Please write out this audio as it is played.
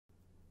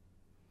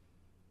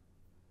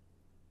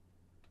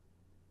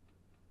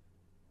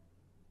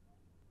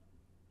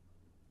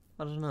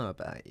I don't know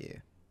about you.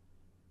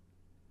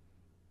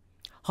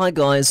 Hi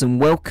guys,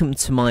 and welcome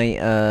to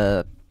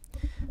my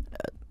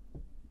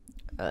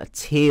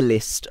tier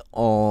list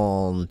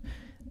on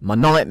my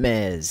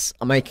nightmares.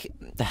 I'm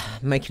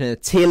making a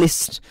tier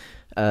list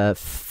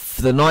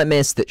for the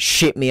nightmares that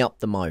shit me up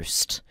the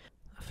most.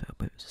 I feel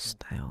a bit to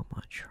stay on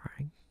my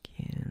track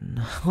again.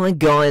 Hi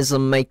guys,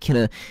 I'm making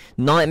a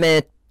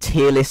nightmare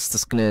tier list.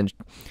 That's gonna,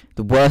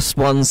 the worst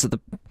ones are the,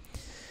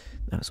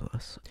 that was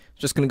worse.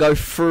 Just gonna go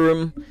through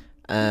them.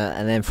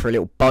 And then for a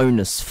little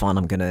bonus fun,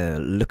 I'm gonna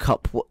look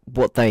up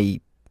what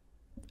they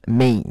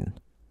mean.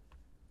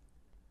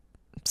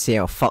 See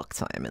how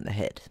fucked I am in the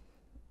head.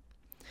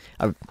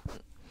 I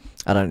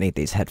don't need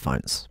these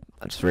headphones.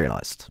 I just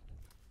realised.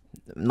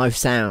 No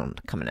sound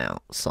coming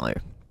out, so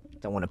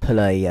don't want to pull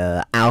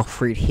a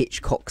Alfred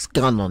Hitchcock's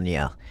gun on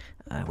you,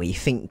 where you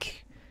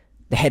think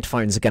the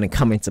headphones are going to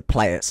come into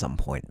play at some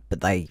point,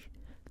 but they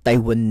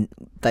were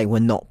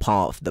not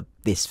part of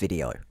this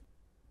video.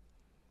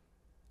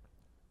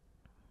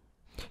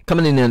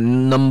 Coming in at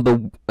number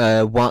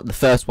one, the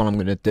first one I'm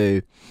going to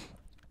do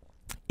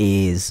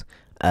is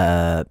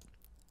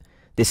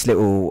this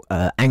little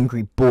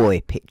angry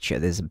boy picture.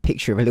 There's a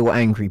picture of a little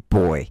angry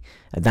boy,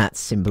 and that's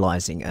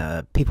symbolising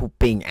people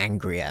being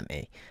angry at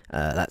me.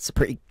 That's a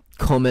pretty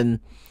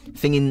common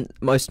thing in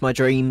most of my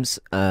dreams.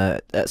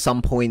 At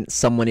some point,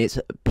 someone is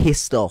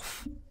pissed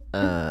off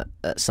at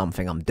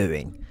something I'm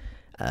doing,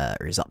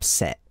 or is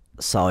upset.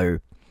 So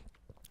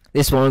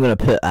this one I'm going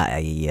to put at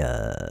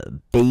a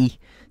B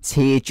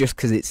tier, just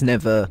because it's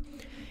never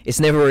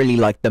really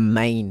like the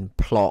main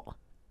plot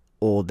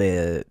or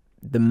the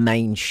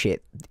main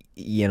shit,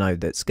 you know,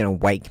 that's gonna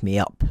wake me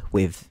up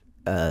with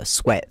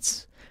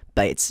sweats,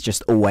 but it's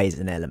just always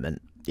an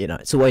element, you know,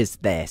 it's always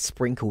there,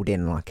 sprinkled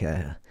in like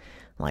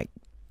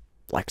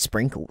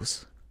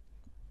sprinkles.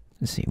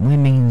 Let's see, what it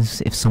means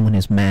if someone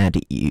is mad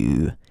at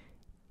you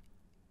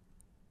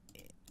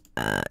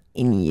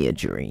in your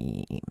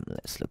dream.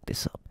 Let's look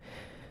this up.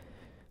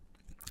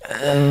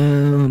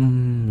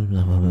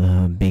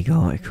 Big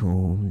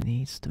article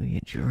needs to be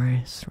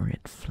addressed. Red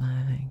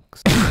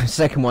flags.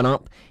 Second one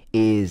up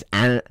is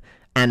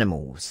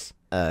animals.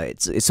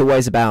 It's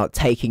always about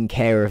taking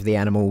care of the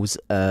animals.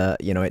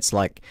 You know, it's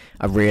like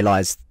I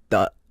realised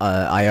that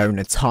I own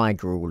a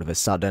tiger all of a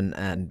sudden,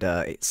 and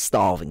it's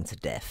starving to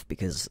death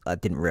because I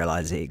didn't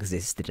realise it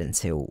existed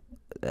until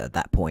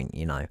that point,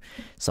 you know.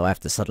 So I have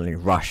to suddenly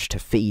rush to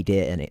feed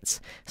it, and it's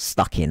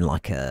stuck in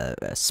like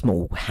a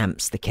small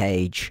hamster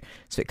cage,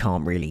 so it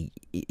can't really,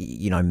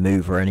 you know,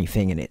 move or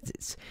anything, and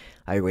it's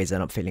I always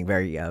end up feeling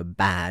very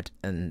bad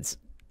and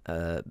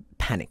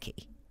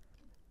panicky.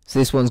 So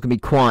this one's gonna be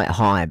quite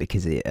high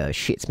because it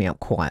shits me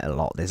up quite a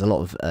lot. There's a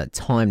lot of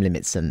time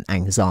limits and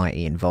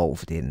anxiety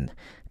involved in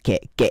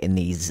getting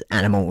these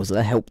animals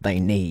the help they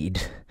need.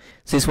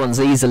 So this one's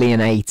easily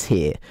an A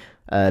tier.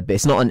 But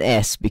it's not an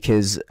S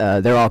because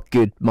there are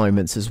good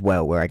moments as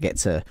well where I get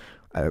to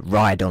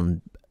ride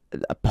on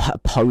a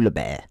polar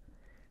bear.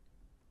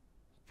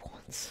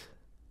 What?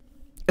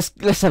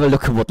 Let's have a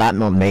look at what that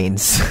one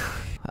means.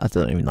 I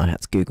don't even know how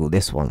to Google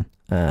this one.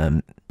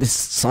 This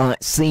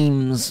site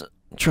seems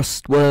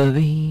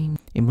trustworthy.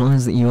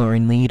 Implies that you are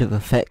in need of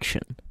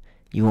affection.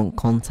 You want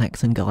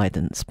contact and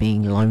guidance.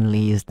 Being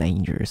lonely is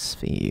dangerous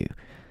for you.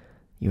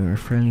 You're a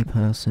friendly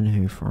person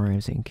who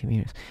thrives in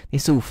communities.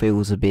 This all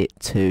feels a bit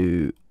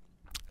too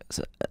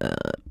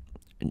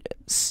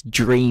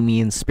dreamy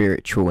and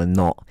spiritual and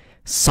not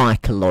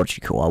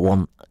psychological.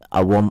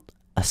 I want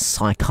a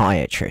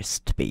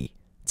psychiatrist to be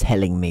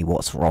telling me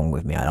what's wrong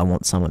with me. I don't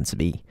want someone to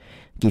be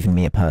giving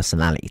me a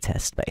personality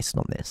test based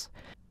on this.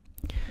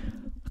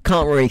 I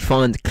can't really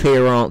find a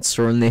clear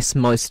answer on this.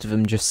 Most of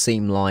them just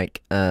seem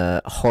like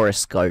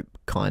horoscope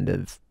kind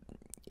of,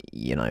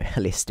 you know,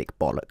 holistic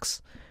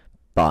bollocks.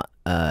 But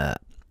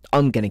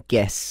I'm going to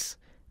guess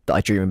that I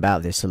dream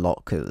about this a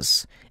lot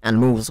because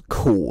animals are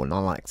cool and I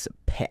like to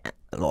pet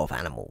a lot of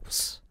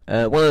animals.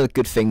 One of the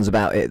good things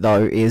about it,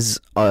 though, is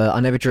I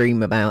never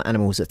dream about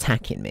animals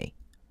attacking me,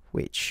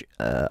 which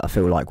I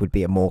feel like would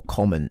be a more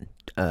common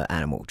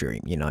animal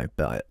dream, you know,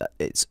 but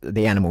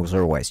the animals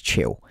are always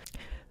chill.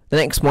 The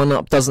next one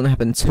up doesn't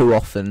happen too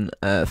often,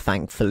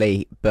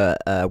 thankfully,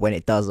 but when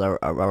it does, I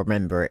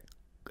remember it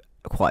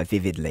quite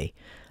vividly.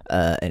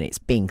 And it's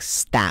being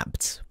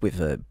stabbed with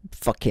a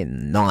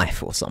fucking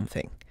knife or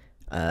something.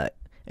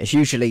 It's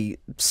usually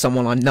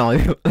someone I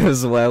know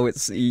as well.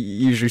 It's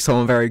usually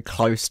someone very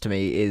close to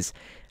me is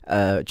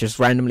just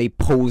randomly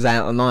pulls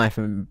out a knife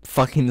and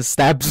fucking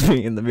stabs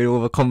me in the middle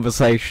of a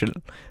conversation.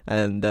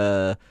 And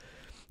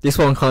this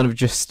one kind of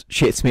just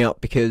shits me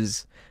up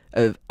because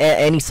of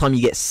anytime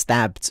you get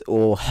stabbed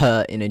or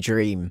hurt in a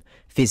dream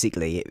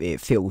physically, it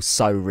feels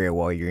so real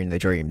while you're in the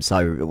dream.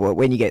 So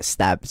when you get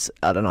stabbed,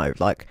 I don't know,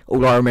 like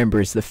all I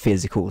remember is the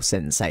physical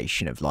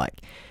sensation of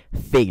like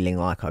feeling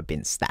like I've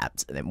been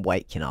stabbed and then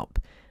waking up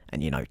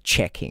and, you know,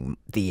 checking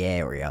the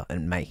area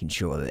and making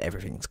sure that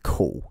everything's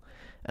cool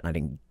and I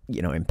didn't,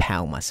 you know,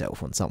 impale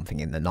myself on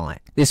something in the night.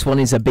 This one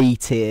is a B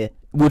tier,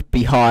 would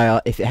be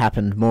higher if it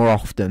happened more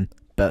often,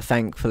 but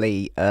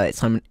thankfully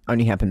it's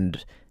only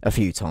happened a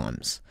few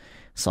times.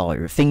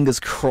 So fingers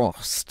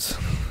crossed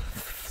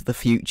for the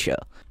future.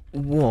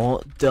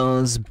 What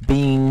does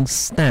being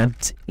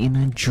stabbed in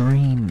a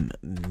dream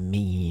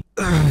mean?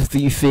 Do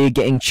you fear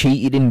getting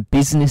cheated in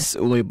business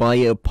or by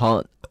your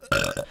partner?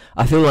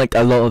 I feel like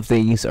a lot of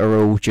these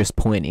are all just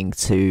pointing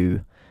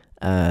to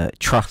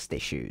trust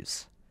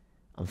issues.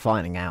 I'm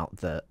finding out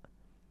that,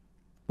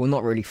 well,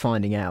 not really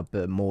finding out,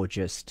 but more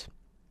just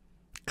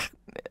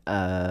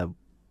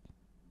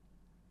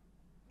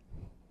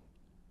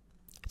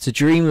it's a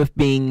dream of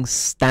being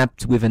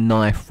stabbed with a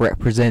knife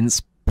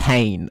represents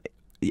pain.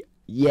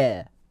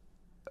 Yeah.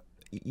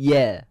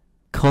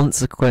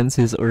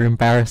 Consequences or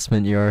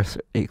embarrassment you're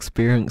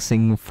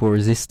experiencing for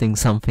resisting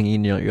something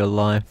in your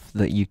life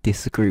that you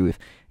disagree with.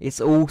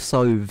 It's all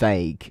so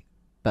vague,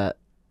 but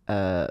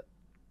it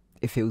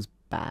feels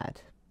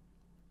bad.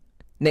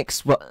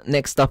 Next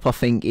up, I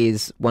think,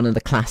 is one of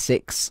the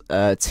classics: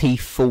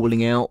 teeth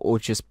falling out or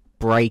just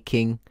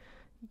breaking.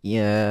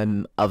 Yeah,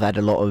 I've had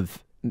a lot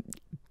of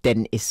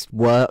dentist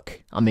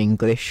work. I'm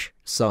English,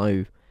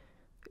 so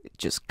it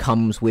just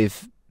comes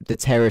with the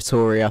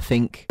territory, I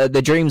think.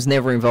 The dreams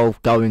never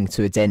involve going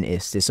to a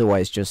dentist. It's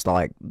always just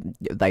like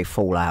they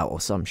fall out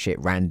or some shit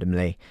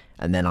randomly,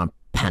 and then I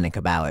panic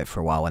about it for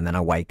a while, and then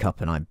I wake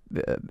up and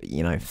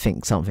I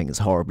think something is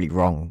horribly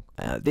wrong.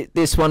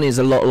 This one is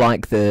a lot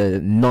like the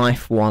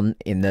knife one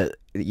in that,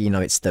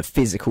 it's the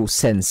physical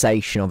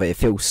sensation of it. It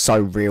feels so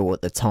real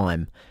at the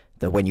time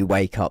that when you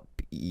wake up,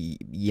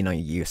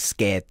 you're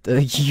scared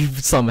that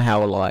you've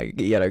somehow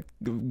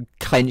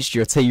clenched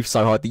your teeth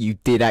so hard that you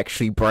did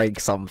actually break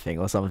something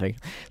or something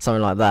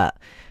like that.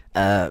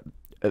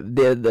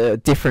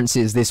 The difference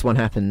is this one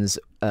happens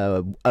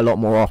a lot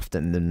more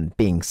often than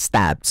being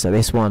stabbed. So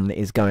this one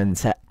is going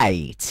to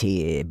A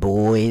tier,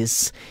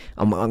 boys.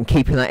 I'm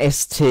keeping that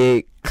S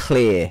tier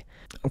clear.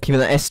 I'm keeping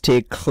that S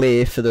tier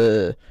clear for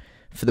the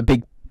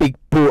big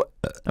boy.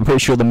 I'm pretty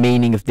sure the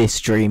meaning of this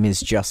dream is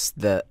just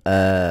that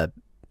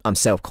I'm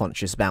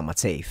self-conscious about my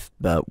teeth,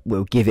 but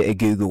we'll give it a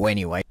Google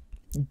anyway.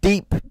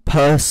 Deep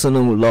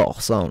personal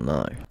loss. Oh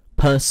no.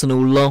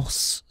 Personal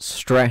loss,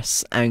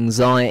 stress,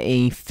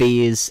 anxiety,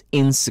 fears,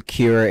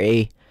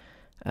 insecurity,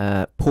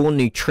 poor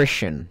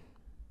nutrition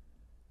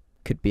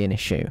could be an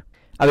issue.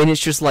 I mean,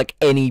 it's just like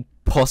any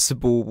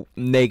possible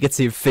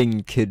negative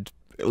thing could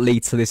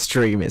lead to this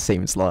dream, it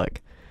seems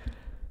like.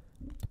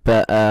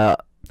 But I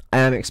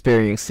am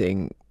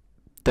experiencing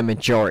the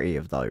majority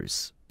of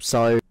those,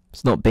 so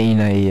it's not been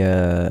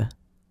a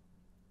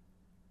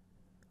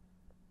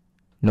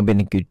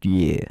good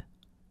year.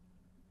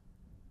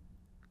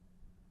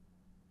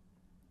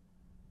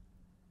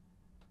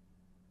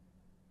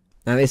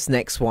 Now this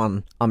next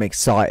one I'm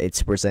excited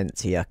to present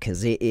to you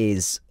because it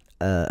is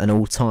an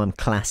all-time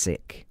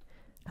classic.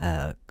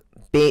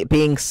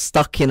 Being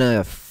stuck in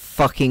a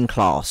fucking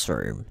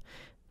classroom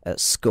at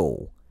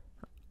school.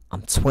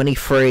 I'm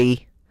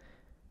 23.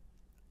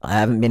 I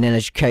haven't been in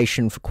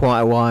education for quite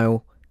a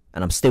while,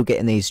 and I'm still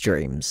getting these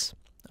dreams.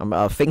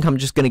 I think I'm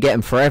just going to get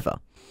them forever.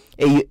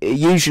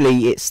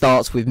 Usually it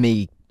starts with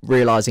me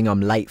realising I'm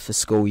late for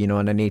school,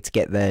 and I need to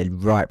get there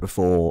right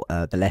before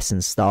the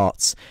lesson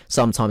starts.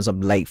 Sometimes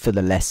I'm late for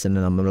the lesson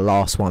and I'm the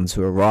last one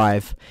to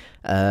arrive.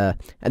 And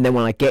then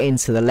when I get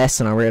into the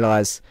lesson, I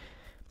realise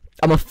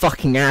I'm a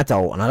fucking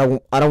adult and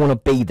I don't want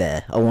to be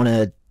there. I want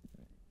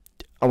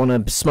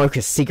to smoke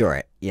a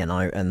cigarette,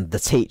 and the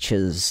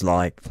teacher's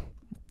like,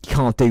 you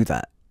can't do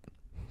that.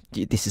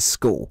 This is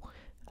school.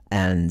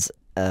 And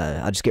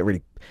I just get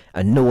really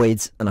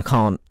annoyed and I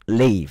can't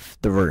leave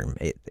the room.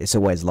 It's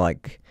always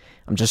like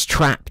I'm just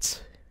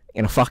trapped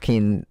in a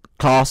fucking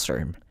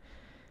classroom.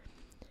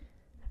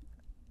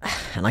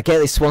 And I get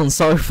this one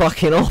so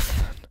fucking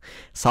often.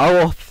 So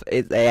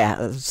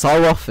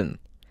often.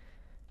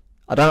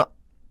 I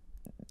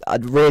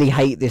really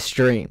hate this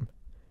dream.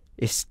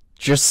 It's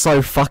just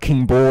so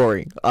fucking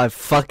boring. I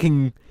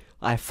fucking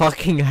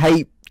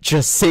hate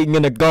just sitting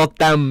in a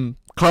goddamn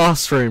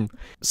classroom.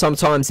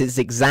 Sometimes it's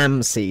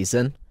exam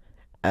season,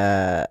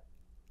 and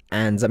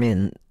I'm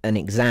in an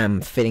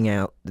exam filling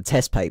out the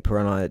test paper,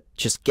 and I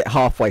just get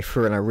halfway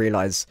through and I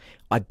realise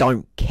I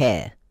don't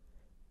care.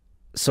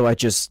 So I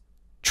just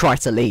try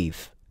to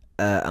leave,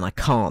 and I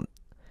can't.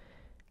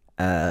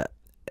 And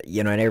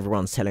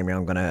everyone's telling me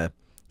I'm gonna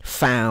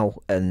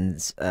foul,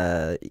 and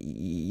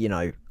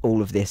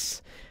all of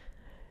this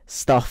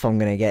stuff, I'm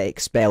gonna get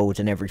expelled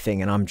and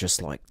everything, and I'm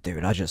just like,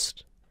 dude, I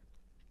just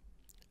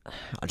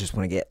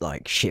want to get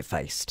like shit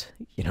faced.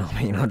 You know what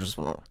I mean? I just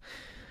want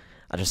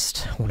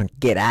to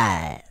get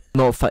out.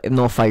 Not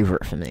a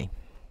favourite for me.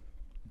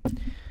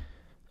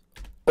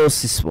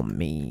 What's this one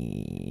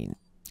mean?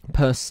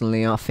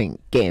 Personally, I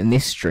think getting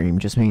this dream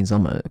just means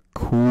I'm a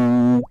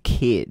cool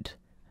kid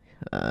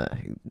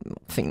who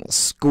thinks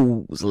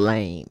school's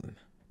lame.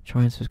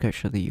 Trying to make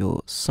sure that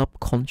your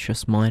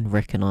subconscious mind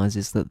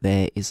recognises that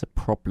there is a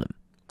problem.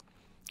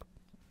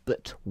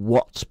 But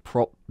what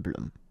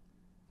problem?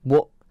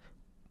 What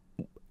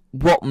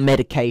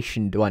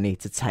medication do I need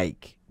to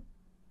take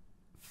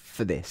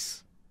for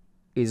this?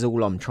 Is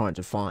all I'm trying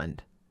to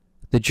find.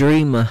 The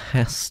dreamer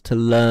has to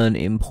learn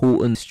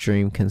important. This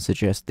dream can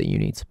suggest that you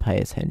need to pay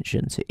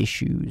attention to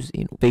issues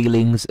in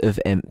feelings of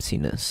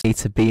emptiness. You need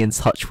to be in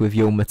touch with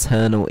your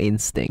maternal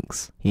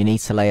instincts. You need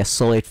to lay a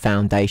solid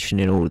foundation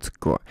in order to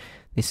grow.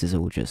 This is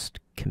all just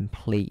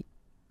complete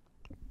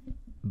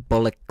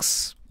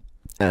bollocks.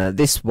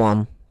 This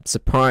one,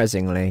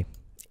 surprisingly,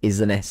 is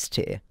an S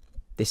tier.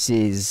 This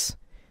is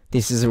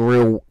a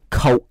real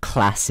cult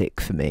classic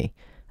for me.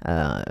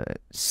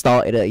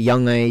 Started at a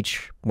young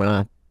age when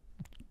I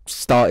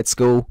started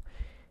school,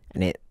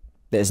 and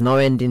there's no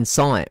end in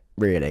sight,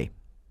 really.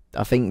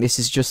 I think this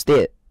is just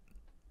it.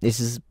 This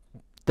is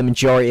the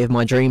majority of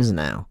my dreams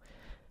now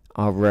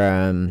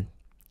are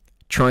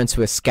trying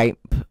to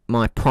escape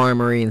my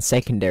primary and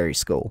secondary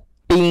school.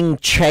 Being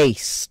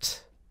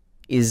chased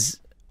is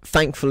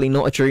thankfully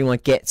not a dream I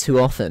get too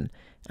often,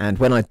 and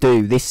when I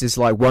do, this is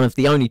like one of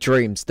the only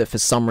dreams that for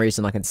some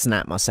reason I can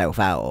snap myself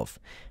out of.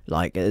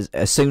 Like,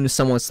 as soon as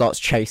someone starts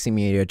chasing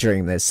me in a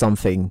dream, there's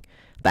something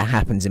that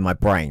happens in my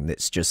brain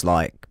that's just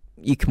like,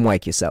 you can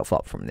wake yourself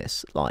up from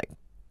this, like,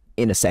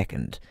 in a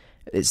second.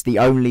 It's the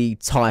only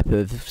type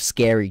of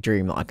scary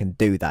dream that I can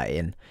do that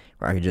in,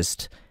 where I can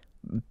just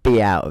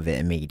be out of it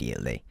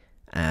immediately.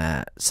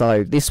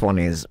 So this one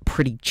is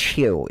pretty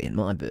chill in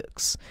my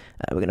books.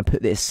 We're going to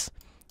put this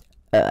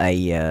at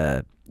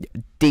a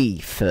D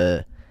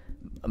for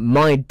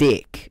my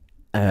dick,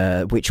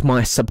 which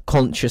my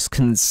subconscious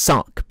can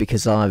suck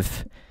because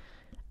I've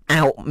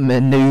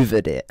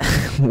outmaneuvered it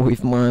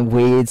with my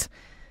weird,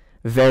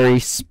 very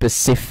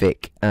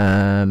specific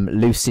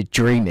lucid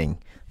dreaming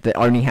that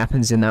only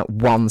happens in that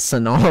one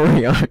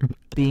scenario.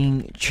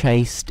 Being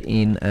chased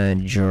in a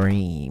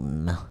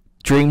dream.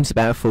 Dreams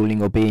about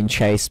falling or being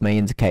chased may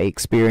indicate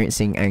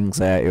experiencing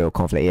anxiety or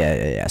conflict.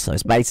 Yeah. So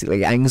it's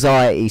basically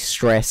anxiety,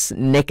 stress,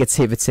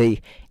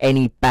 negativity,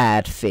 any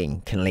bad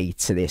thing can lead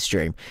to this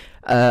dream.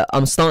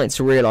 I'm starting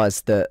to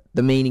realise that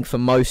the meaning for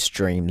most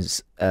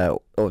dreams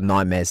or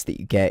nightmares that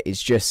you get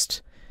is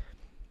just,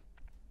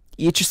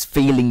 you're just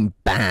feeling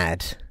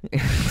bad.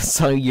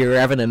 So you're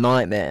having a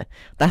nightmare.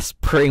 That's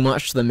pretty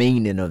much the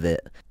meaning of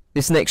it.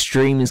 This next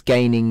dream is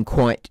gaining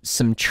quite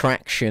some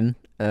traction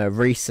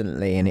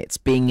recently, and it's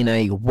being in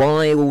a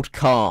wild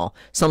car.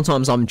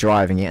 Sometimes I'm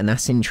driving it, and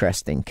that's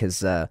interesting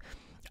because I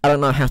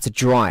don't know how to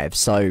drive.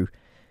 So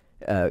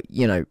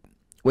you know,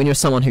 when you're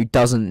someone who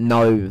doesn't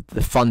know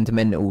the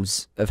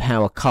fundamentals of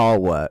how a car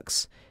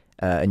works,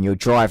 and you're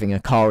driving a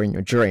car in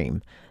your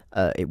dream,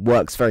 it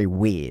works very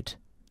weird,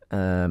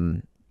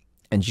 and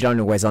you don't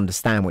always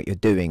understand what you're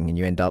doing, and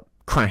you end up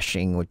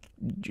crashing or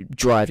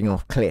driving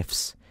off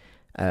cliffs.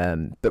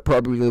 But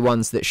probably the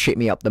ones that shit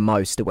me up the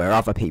most are where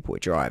other people are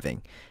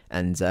driving.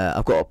 And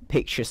I've got a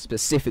picture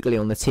specifically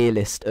on the tier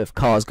list of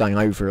cars going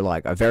over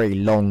like a very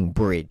long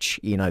bridge,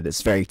 you know,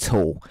 that's very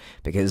tall,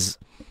 because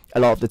a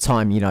lot of the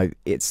time, you know,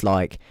 it's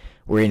like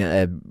we're in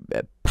a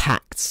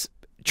packed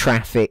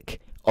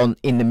traffic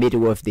in the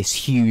middle of this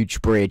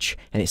huge bridge,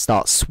 and it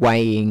starts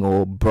swaying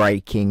or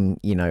breaking,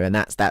 you know, and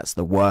that's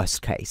the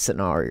worst case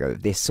scenario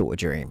of this sort of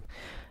dream.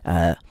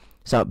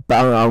 So,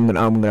 but I'm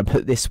gonna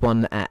put this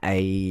one at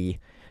a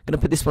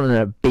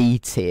B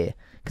tier,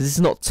 because it's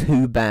not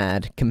too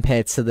bad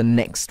compared to the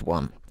next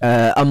one.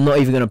 I'm not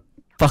even gonna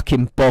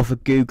fucking bother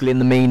googling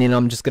the meaning.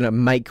 I'm just gonna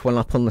make one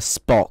up on the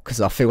spot,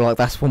 because I feel like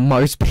that's what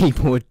most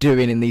people are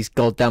doing in these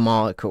goddamn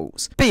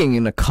articles. Being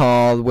in a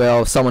car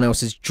while someone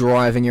else is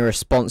driving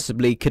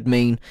irresponsibly could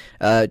mean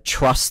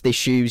trust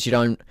issues. You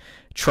don't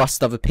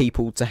trust other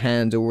people to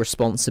handle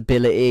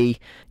responsibility.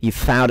 You've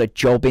failed a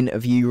job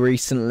interview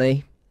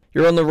recently.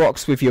 You're on the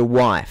rocks with your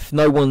wife.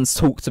 No one's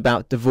talked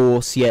about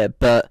divorce yet,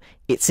 but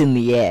it's in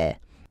the air.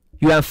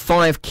 You have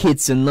 5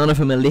 kids and none of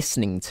them are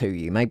listening to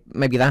you.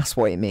 Maybe that's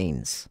what it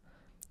means.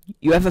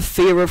 You have a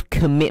fear of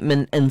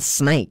commitment and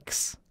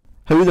snakes.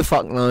 Who the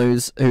fuck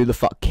knows? Who the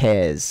fuck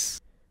cares?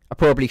 I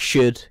probably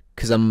should,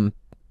 because I'm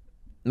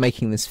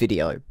making this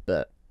video,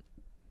 but...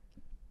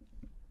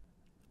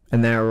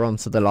 And now we're on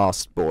to the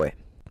last boy.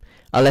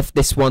 I left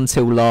this one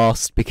till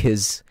last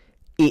because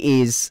it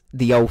is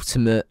the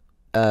ultimate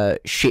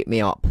shit me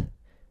up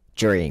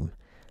dream.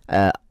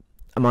 I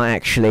might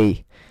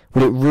actually,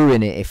 would it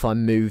ruin it if I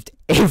moved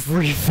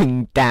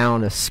everything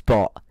down a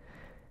spot?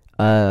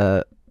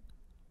 That's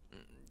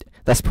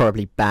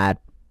probably bad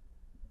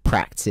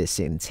practice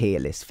in tier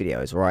list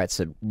videos, right?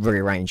 To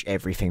rearrange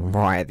everything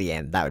right at the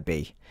end. That would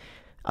be,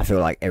 I feel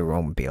like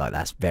everyone would be like,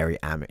 that's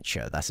very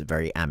amateur. That's a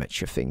very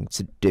amateur thing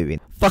to do in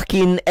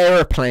fucking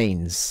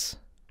aeroplanes.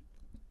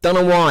 Don't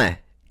know why.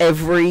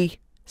 Every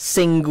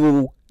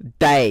single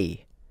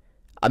day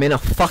I'm in a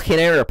fucking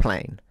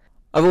aeroplane.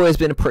 I've always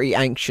been a pretty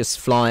anxious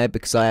flyer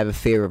because I have a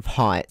fear of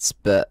heights,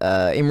 but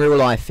in real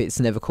life it's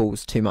never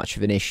caused too much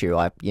of an issue.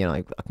 I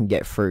can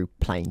get through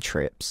plane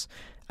trips.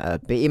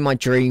 But in my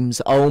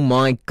dreams, oh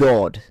my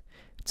god,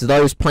 do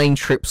those plane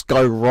trips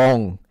go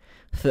wrong?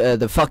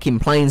 The fucking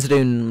planes are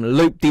doing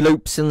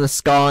loop-de-loops in the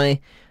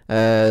sky,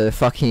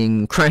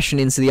 fucking crashing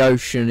into the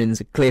ocean,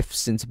 into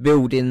cliffs, into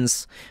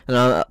buildings, and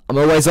I'm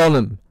always on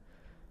them.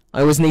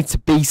 I always need to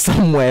be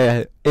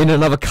somewhere in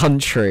another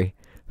country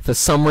For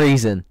some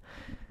reason.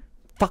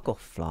 Fuck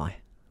off, fly.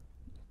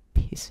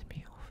 Pissing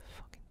me off,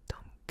 fucking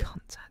dumb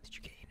cunt. How did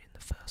you get in the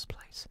first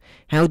place?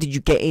 How did you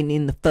get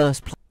in the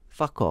first place?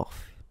 Fuck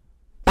off.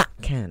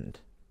 Backhand.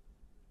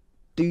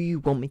 Do you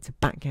want me to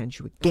backhand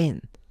you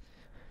again?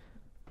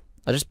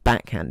 I just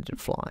backhanded a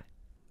fly.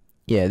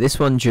 Yeah, this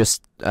one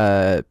just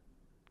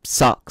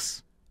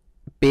sucks.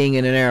 Being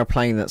in an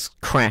aeroplane that's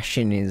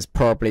crashing is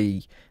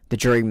probably the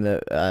dream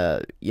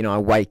that you know, I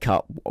wake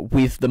up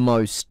with the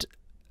most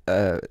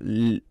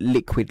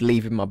liquid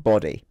leaving my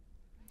body,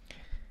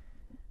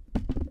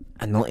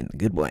 and not in the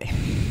good way.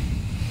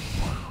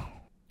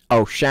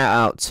 Oh, shout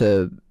out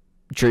to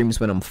dreams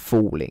when I'm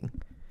falling.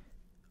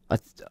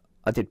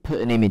 I did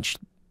put an image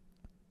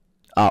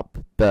up,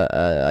 but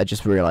I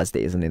just realised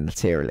it isn't in the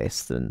tier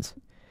list, and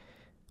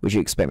would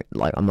you expect me,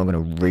 like, I'm not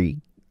gonna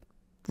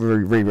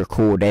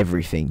re-record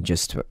everything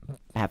just to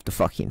have the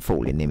fucking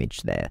falling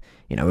image there.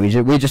 You know,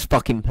 we just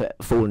fucking put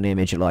falling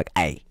image at like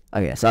A,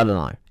 I guess. I don't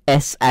know.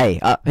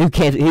 SA. Who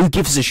cares? Who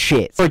gives a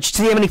shit? Bro, do you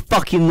see how many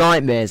fucking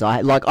nightmares I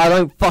had? Like, I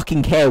don't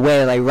fucking care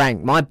where they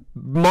rank. My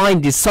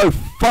mind is so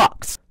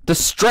fucked. The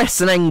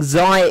stress and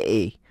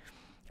anxiety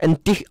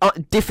and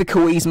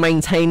difficulties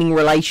maintaining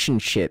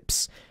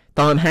relationships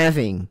that I'm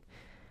having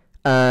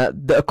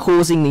that are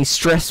causing these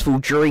stressful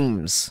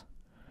dreams.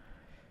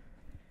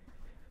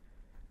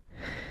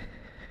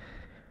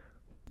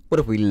 What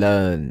have we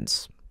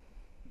learned?